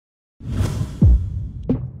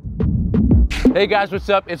Hey guys, what's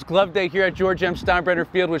up? It's glove day here at George M. Steinbrenner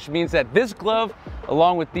Field, which means that this glove,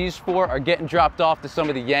 along with these four, are getting dropped off to some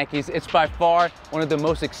of the Yankees. It's by far one of the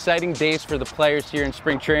most exciting days for the players here in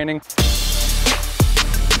spring training.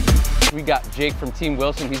 We got Jake from Team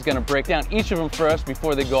Wilson. He's gonna break down each of them for us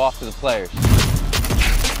before they go off to the players.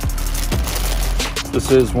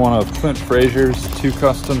 This is one of Clint Frazier's 2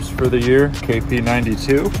 customs for the year,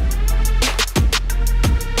 KP92.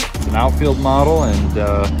 An outfield model,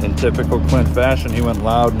 and in typical Clint fashion, he went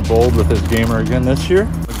loud and bold with his gamer again this year.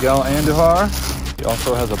 Miguel Andujar. He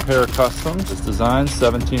also has a pair of customs. His design,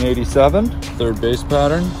 1787. Third base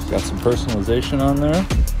pattern. Got some personalization on there.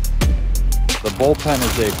 The bullpen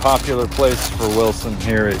is a popular place for Wilson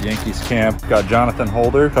here at Yankees camp. Got Jonathan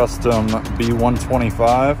Holder, custom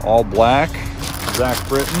B125, all black. Zach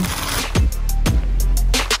Britton.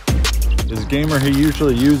 His gamer he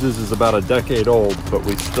usually uses is about a decade old, but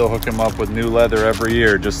we still hook him up with new leather every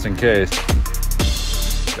year just in case.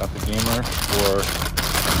 Got the gamer for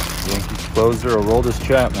Yankees closer, Aroldis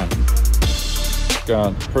Chapman.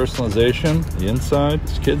 Got personalization, the inside,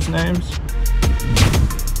 his kids' names.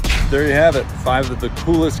 There you have it, 5 of the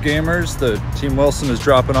coolest gamers that Team Wilson is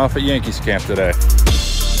dropping off at Yankees camp today.